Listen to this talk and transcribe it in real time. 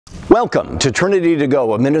Welcome to Trinity to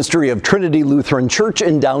Go, a ministry of Trinity Lutheran Church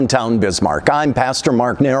in downtown Bismarck. I'm Pastor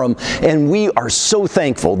Mark Narum, and we are so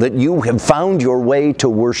thankful that you have found your way to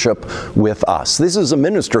worship with us. This is a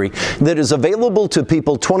ministry that is available to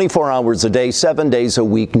people 24 hours a day, 7 days a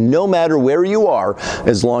week, no matter where you are,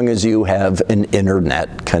 as long as you have an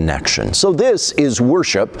internet connection. So this is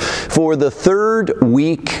worship for the third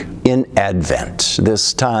week in Advent,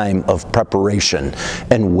 this time of preparation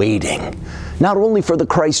and waiting, not only for the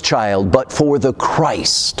Christ child, but for the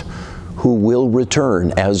Christ who will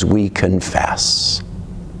return as we confess.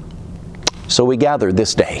 So we gather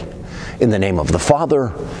this day in the name of the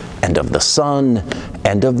Father, and of the Son,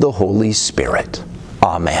 and of the Holy Spirit.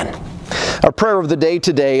 Amen. Our prayer of the day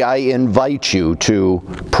today, I invite you to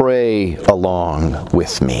pray along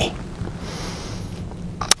with me.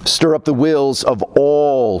 Stir up the wills of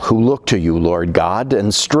all who look to you, Lord God,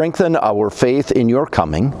 and strengthen our faith in your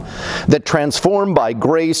coming, that transformed by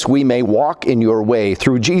grace we may walk in your way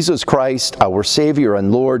through Jesus Christ, our Savior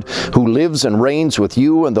and Lord, who lives and reigns with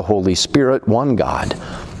you and the Holy Spirit, one God,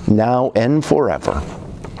 now and forever.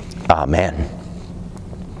 Amen.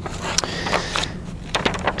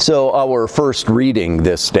 So our first reading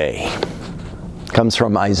this day comes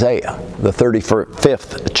from Isaiah, the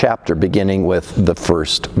 35th chapter, beginning with the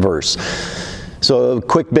first verse. So a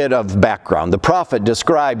quick bit of background. The prophet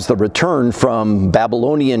describes the return from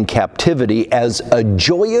Babylonian captivity as a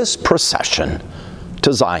joyous procession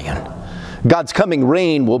to Zion. God's coming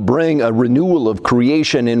reign will bring a renewal of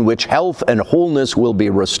creation in which health and wholeness will be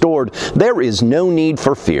restored. There is no need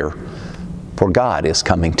for fear, for God is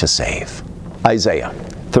coming to save. Isaiah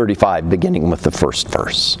 35, beginning with the first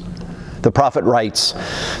verse. The prophet writes,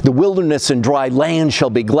 "The wilderness and dry land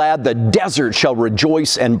shall be glad, the desert shall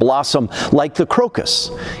rejoice and blossom like the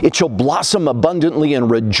crocus. It shall blossom abundantly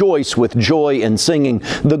and rejoice with joy and singing.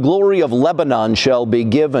 The glory of Lebanon shall be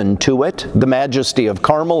given to it, the majesty of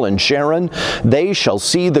Carmel and Sharon. They shall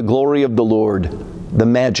see the glory of the Lord, the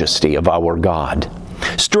majesty of our God.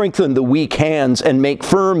 Strengthen the weak hands and make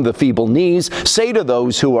firm the feeble knees. Say to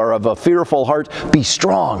those who are of a fearful heart, be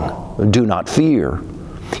strong, do not fear.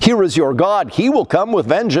 Here is your God. He will come with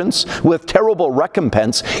vengeance, with terrible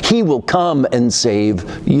recompense. He will come and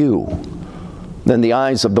save you. Then the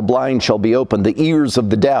eyes of the blind shall be opened, the ears of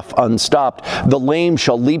the deaf unstopped. The lame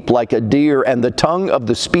shall leap like a deer, and the tongue of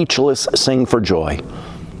the speechless sing for joy.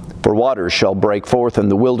 For waters shall break forth in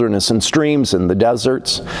the wilderness and streams in the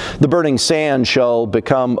deserts. The burning sand shall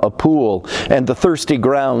become a pool, and the thirsty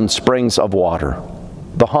ground springs of water.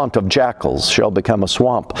 The haunt of jackals shall become a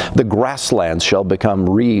swamp. The grasslands shall become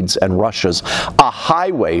reeds and rushes. A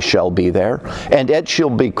highway shall be there, and it shall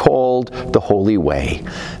be called the Holy Way.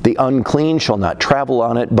 The unclean shall not travel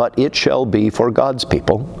on it, but it shall be for God's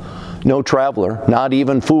people. No traveler, not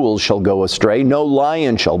even fools, shall go astray. No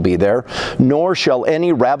lion shall be there, nor shall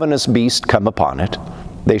any ravenous beast come upon it.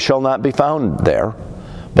 They shall not be found there.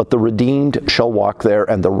 But the redeemed shall walk there,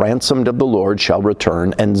 and the ransomed of the Lord shall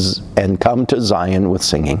return and come to Zion with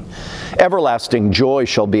singing. Everlasting joy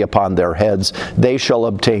shall be upon their heads. They shall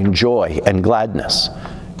obtain joy and gladness,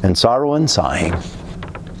 and sorrow and sighing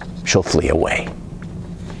shall flee away.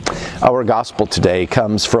 Our gospel today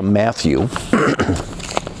comes from Matthew,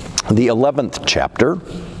 the 11th chapter,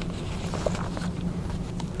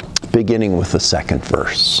 beginning with the second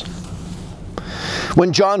verse.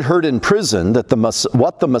 When John heard in prison that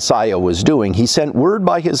what the Messiah was doing, he sent word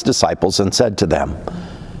by his disciples and said to them,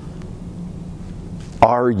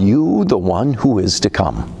 "Are you the one who is to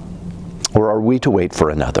come, or are we to wait for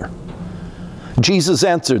another?" Jesus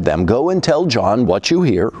answered them, "Go and tell John what you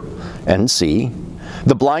hear and see.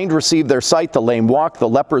 The blind receive their sight, the lame walk, the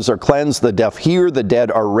lepers are cleansed, the deaf hear, the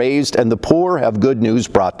dead are raised, and the poor have good news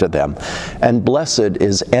brought to them. And blessed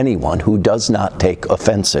is anyone who does not take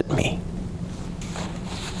offense at me."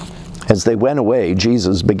 As they went away,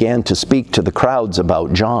 Jesus began to speak to the crowds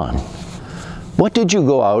about John. "What did you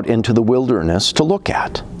go out into the wilderness to look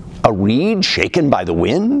at? A reed shaken by the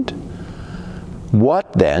wind?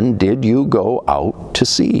 What then did you go out to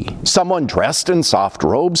see? Someone dressed in soft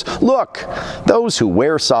robes? Look, those who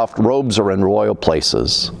wear soft robes are in royal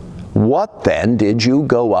places. What then did you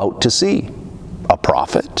go out to see? A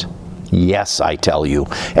prophet? Yes, I tell you,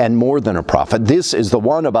 and more than a prophet. This is the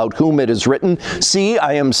one about whom it is written, 'See,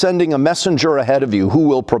 I am sending a messenger ahead of you who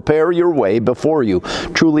will prepare your way before you.'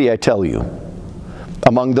 Truly I tell you,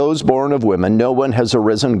 among those born of women, no one has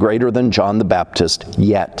arisen greater than John the Baptist,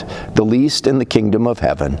 yet the least in the kingdom of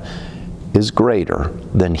heaven is greater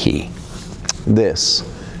than he." This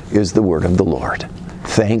is the word of the Lord.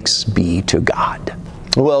 Thanks be to God.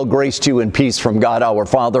 Well, grace to you and peace from God our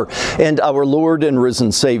Father and our Lord and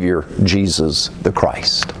risen Savior, Jesus the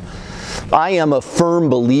Christ. I am a firm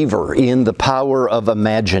believer in the power of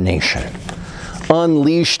imagination.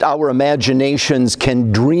 Unleashed, our imaginations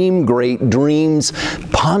can dream great dreams,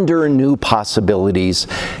 ponder new possibilities,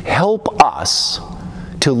 help us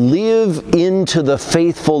to live into the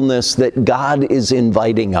faithfulness that God is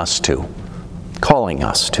inviting us to, calling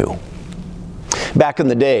us to. Back in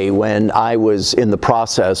the day when I was in the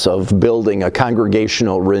process of building a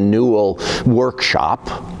congregational renewal workshop,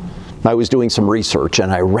 I was doing some research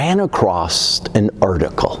and I ran across an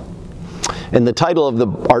article. And the title of the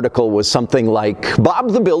article was something like,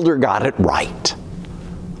 "Bob the Builder Got It Right."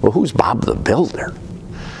 Well, who's Bob the Builder?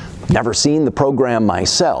 Never seen the program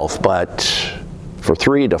myself, but for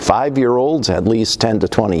 3 to 5-year-olds, at least 10 to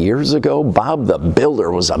 20 years ago, Bob the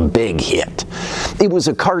Builder was a big hit. It was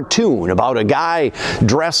a cartoon about a guy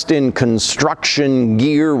dressed in construction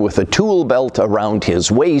gear with a tool belt around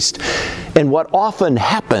his waist, and what often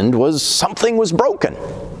happened was something was broken.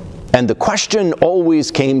 And the question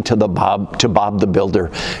always came to Bob the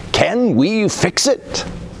Builder, "Can we fix it?"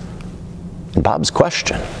 And Bob's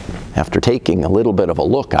question, after taking a little bit of a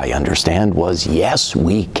look, I understand, was, "Yes,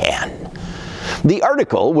 we can." The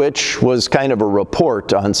article, which was kind of a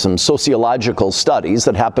report on some sociological studies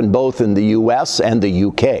that happened both in the US and the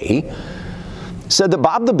UK, said that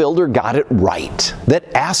Bob the Builder got it right, that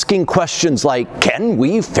asking questions like, "Can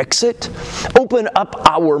we fix it?" open up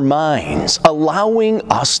our minds, allowing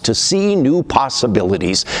us to see new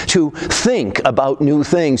possibilities, to think about new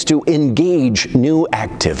things, to engage new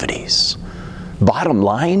activities. Bottom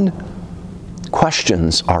line,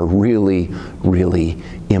 questions are really, really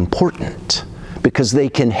important because they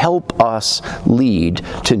can help us lead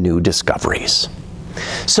to new discoveries.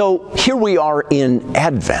 So here we are in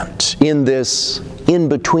Advent, in this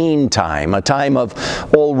in-between time, a time of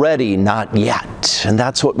already not yet, and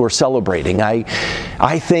that's what we're celebrating. I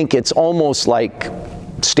think it's almost like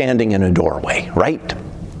standing in a doorway, right?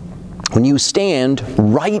 When you stand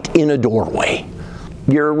right in a doorway,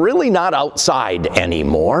 you're really not outside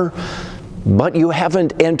anymore, but you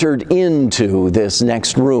haven't entered into this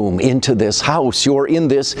next room, into this house. You're in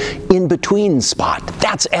this in-between spot.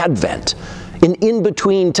 That's Advent. An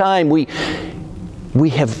in-between time, we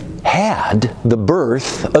have had the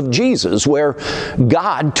birth of Jesus, where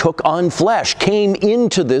God took on flesh, came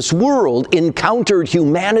into this world, encountered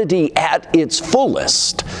humanity at its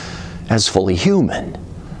fullest as fully human.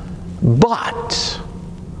 But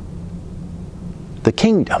the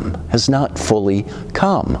kingdom has not fully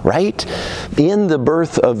come, right? In the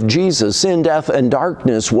birth of Jesus, sin, death, and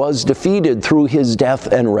darkness was defeated through his death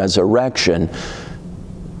and resurrection.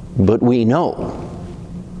 But we know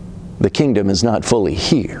the kingdom is not fully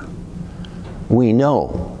here. We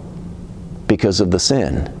know because of the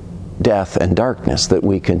sin, death, and darkness that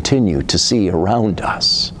we continue to see around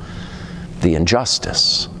us. The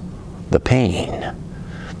injustice, the pain,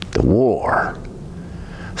 the war,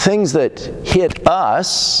 things that hit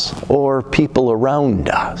us or people around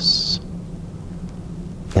us.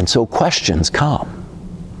 And so questions come.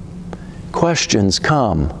 Questions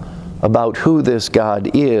come about who this God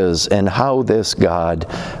is and how this God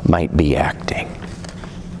might be acting.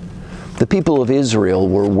 The people of Israel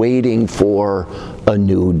were waiting for a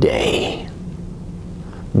new day.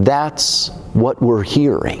 That's what we're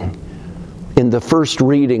hearing in the first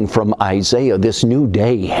reading from Isaiah. This new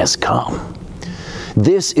day has come.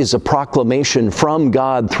 This is a proclamation from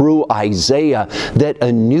God through Isaiah that a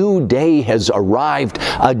new day has arrived,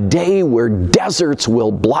 a day where deserts will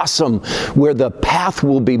blossom, where the path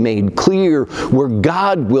will be made clear, where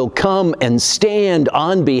God will come and stand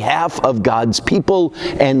on behalf of God's people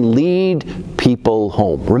and lead people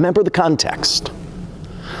home. Remember the context.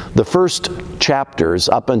 The first chapters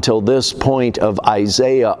up until this point of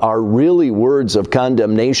Isaiah are really words of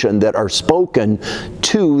condemnation that are spoken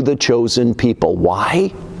to the chosen people.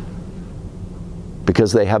 Why?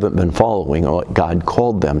 Because they haven't been following what God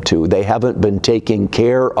called them to. They haven't been taking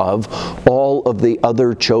care of all of the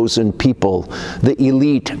other chosen people. The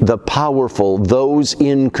elite, the powerful, those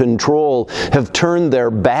in control have turned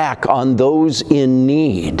their back on those in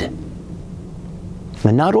need.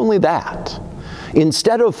 And not only that,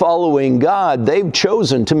 instead of following God, they've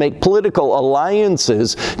chosen to make political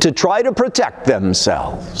alliances to try to protect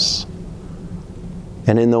themselves.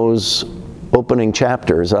 And in those opening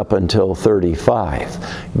chapters up until 35,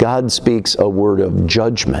 God speaks a word of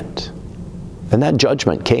judgment. And that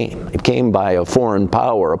judgment came. It came by a foreign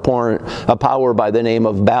power, a power by the name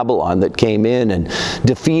of Babylon that came in and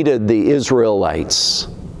defeated the Israelites,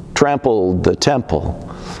 trampled the temple,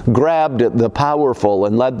 grabbed the powerful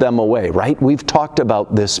and led them away, right? We've talked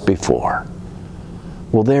about this before.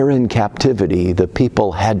 Well, there in captivity, the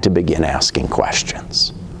people had to begin asking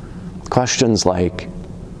questions. Questions like,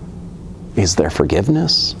 is there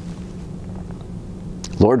forgiveness?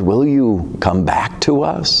 Lord, will you come back to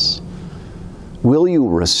us? Will you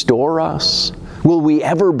restore us? Will we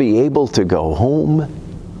ever be able to go home?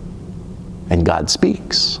 And God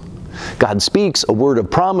speaks. God speaks a word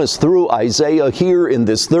of promise through Isaiah here in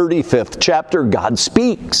this 35th chapter. God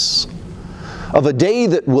speaks of a day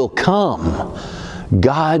that will come.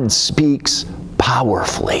 God speaks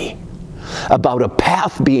powerfully about a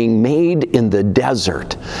path being made in the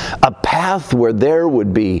desert, a path where there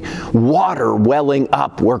would be water welling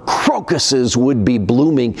up, where crocuses would be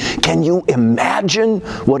blooming. Can you imagine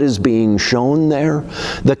what is being shown there?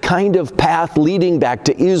 The kind of path leading back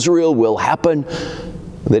to Israel will happen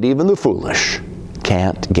that even the foolish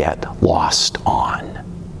can't get lost on.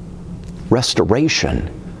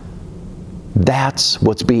 Restoration. That's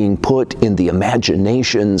what's being put in the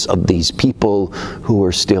imaginations of these people who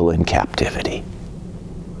are still in captivity.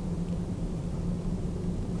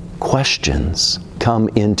 Questions come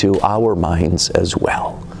into our minds as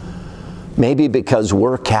well. Maybe because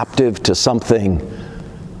we're captive to something,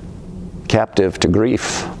 captive to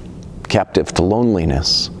grief, captive to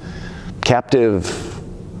loneliness, captive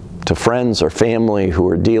to friends or family who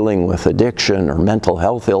are dealing with addiction or mental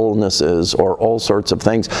health illnesses or all sorts of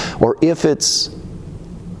things. Or if it's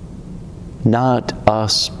not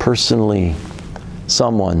us personally,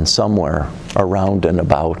 someone somewhere around and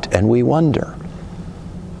about, and we wonder.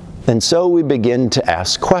 And so we begin to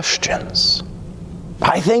ask questions.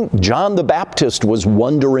 I think John the Baptist was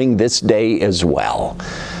wondering this day as well.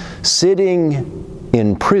 Sitting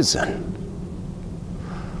in prison,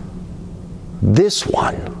 this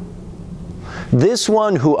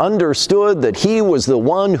one who understood that he was the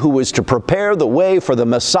one who was to prepare the way for the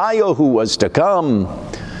Messiah who was to come.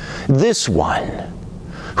 This one,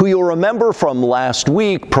 who you'll remember from last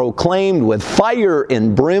week, proclaimed with fire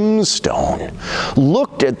and brimstone,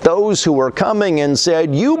 looked at those who were coming and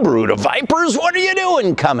said, "You brood of vipers, what are you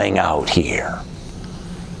doing coming out here?"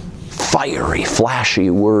 Fiery, flashy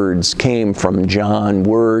words came from John,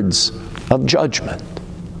 words of judgment.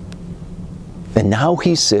 And now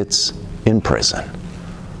he sits in prison,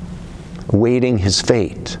 waiting his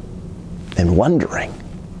fate and wondering,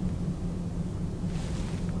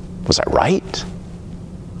 was I right?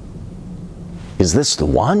 Is this the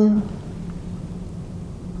one?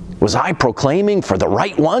 Was I proclaiming for the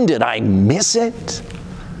right one? Did I miss it?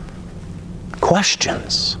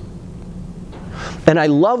 Questions. And I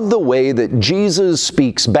love the way that Jesus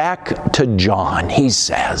speaks back to John. He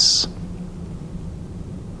says,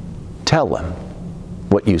 tell him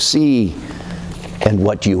what you see and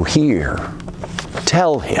what you hear.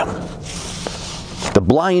 Tell him. The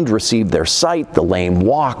blind receive their sight, the lame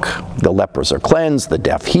walk, the lepers are cleansed, the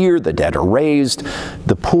deaf hear, the dead are raised,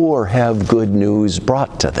 the poor have good news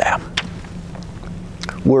brought to them.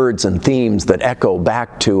 Words and themes that echo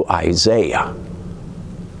back to Isaiah,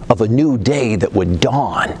 of a new day that would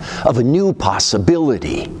dawn, of a new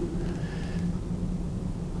possibility.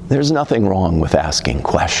 There's nothing wrong with asking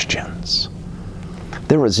questions.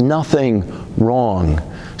 There is nothing wrong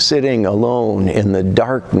sitting alone in the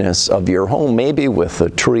darkness of your home, maybe with a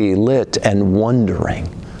tree lit, and wondering,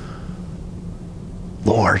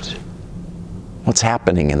 Lord, what's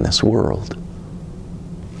happening in this world?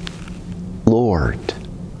 Lord,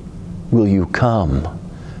 will you come?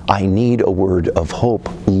 I need a word of hope.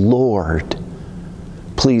 Lord,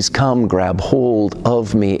 please come grab hold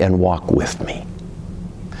of me and walk with me.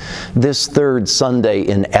 This third Sunday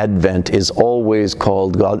in Advent is often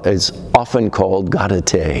called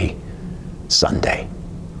Gaudete Sunday,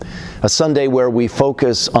 a Sunday where we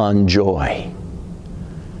focus on joy.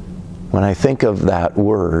 When I think of that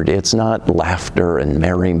word, it's not laughter and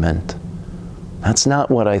merriment. That's not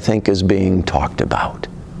what I think is being talked about.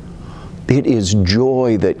 It is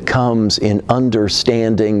joy that comes in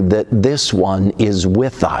understanding that this one is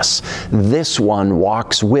with us. This one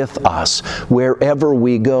walks with us wherever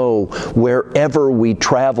we go, wherever we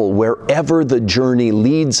travel, wherever the journey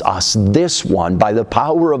leads us. This one, by the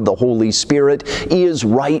power of the Holy Spirit, is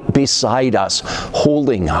right beside us,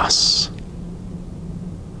 holding us,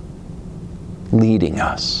 leading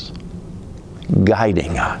us,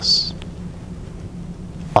 guiding us,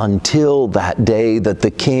 until that day that the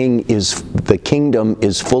kingdom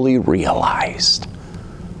is fully realized.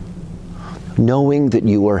 Knowing that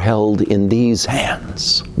you are held in these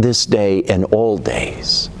hands, this day and all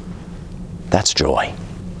days, that's joy.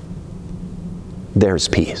 There's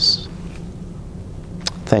peace.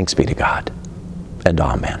 Thanks be to God, and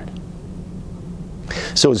amen.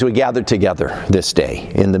 So as we gather together this day,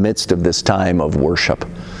 in the midst of this time of worship,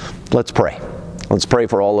 let's pray. Let's pray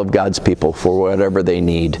for all of God's people, for whatever they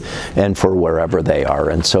need and for wherever they are.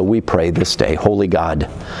 And so we pray this day, Holy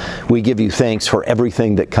God, we give you thanks for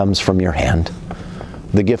everything that comes from your hand,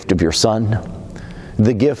 the gift of your Son,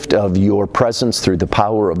 the gift of your presence through the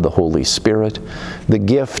power of the Holy Spirit, the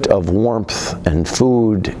gift of warmth and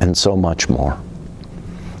food and so much more.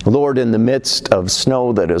 Lord, in the midst of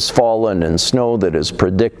snow that has fallen and snow that is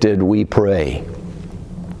predicted, we pray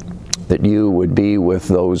that you would be with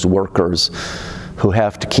those workers who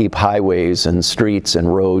have to keep highways and streets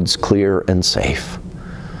and roads clear and safe.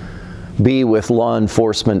 Be with law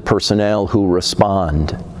enforcement personnel who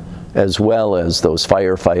respond, as well as those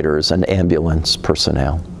firefighters and ambulance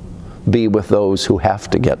personnel. Be with those who have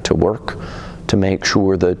to get to work to make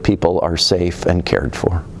sure that people are safe and cared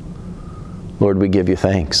for. Lord, we give you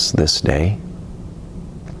thanks this day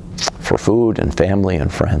for food and family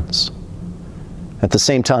and friends. At the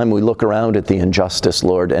same time, we look around at the injustice,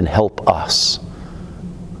 Lord, and help us,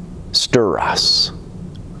 stir us,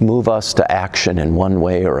 move us to action in one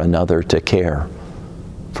way or another to care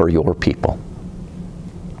for your people.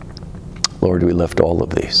 Lord, we lift all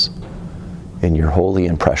of these in your holy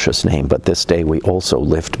and precious name, but this day we also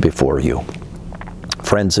lift before you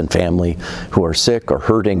friends and family who are sick or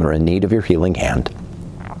hurting or in need of your healing hand,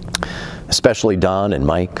 especially Don and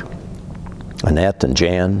Mike, Annette and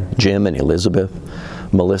Jan, Jim and Elizabeth,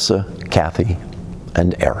 Melissa, Kathy,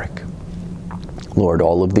 and Eric. Lord,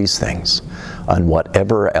 all of these things, on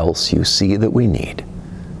whatever else you see that we need,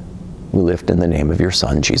 we lift in the name of your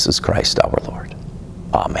Son, Jesus Christ, our Lord.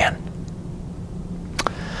 Amen.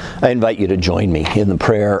 I invite you to join me in the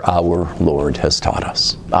prayer our Lord has taught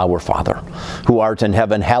us. Our Father, who art in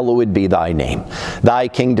heaven, hallowed be thy name. Thy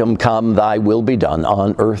kingdom come, thy will be done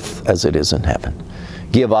on earth as it is in heaven.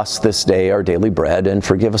 Give us this day our daily bread, and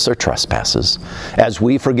forgive us our trespasses, as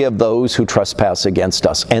we forgive those who trespass against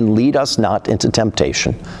us. And lead us not into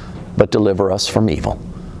temptation, but deliver us from evil.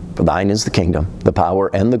 For thine is the kingdom, the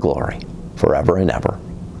power, and the glory, forever and ever.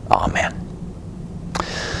 Amen.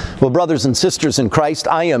 Well, brothers and sisters in Christ,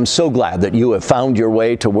 I am so glad that you have found your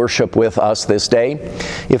way to worship with us this day.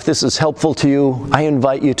 If this is helpful to you, I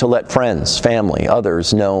invite you to let friends, family,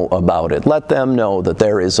 others know about it. Let them know that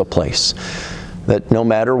there is a place, that no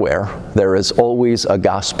matter where, there is always a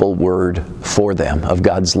gospel word for them of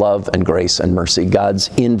God's love and grace and mercy,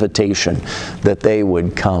 God's invitation that they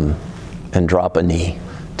would come and drop a knee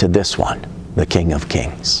to this one, the King of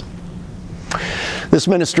Kings. This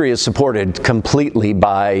ministry is supported completely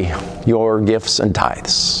by your gifts and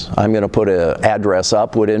tithes. I'm going to put an address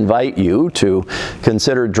up, would invite you to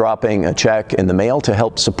consider dropping a check in the mail to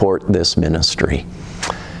help support this ministry.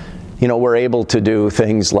 You know, we're able to do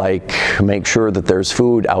things like make sure that there's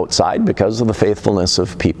food outside because of the faithfulness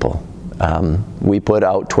of people. We put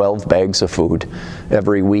out 12 bags of food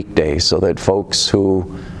every weekday so that folks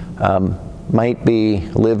who might be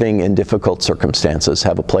living in difficult circumstances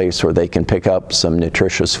have a place where they can pick up some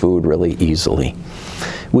nutritious food really easily.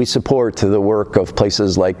 We support the work of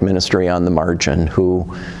places like Ministry on the Margin,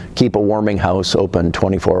 who keep a warming house open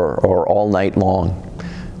 24 or all night long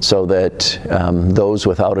so that those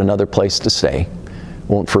without another place to stay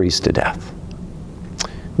won't freeze to death.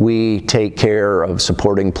 We take care of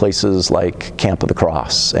supporting places like Camp of the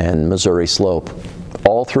Cross and Missouri Slope,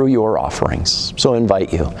 all through your offerings. So I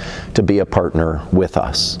invite you to be a partner with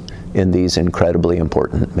us in these incredibly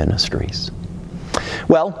important ministries.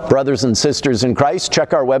 Well, brothers and sisters in Christ,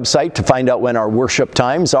 check our website to find out when our worship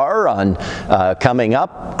times are on coming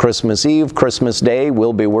up. Christmas Eve, Christmas Day,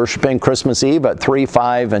 we'll be worshiping Christmas Eve at 3,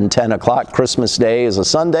 5, and 10 o'clock. Christmas Day is a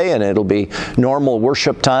Sunday, and it'll be normal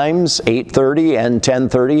worship times, 8:30 and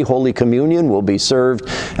 10:30. Holy Communion will be served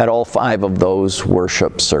at all 5 of those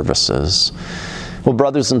worship services. Well,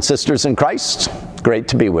 brothers and sisters in Christ, great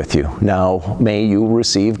to be with you. Now may you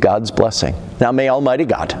receive God's blessing. Now may Almighty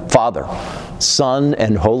God, Father, Son,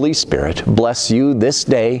 and Holy Spirit bless you this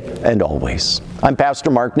day and always. I'm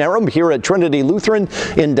Pastor Mark Narum here at Trinity Lutheran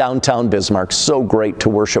in downtown Bismarck. So great to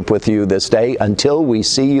worship with you this day. Until we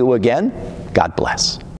see you again, God bless.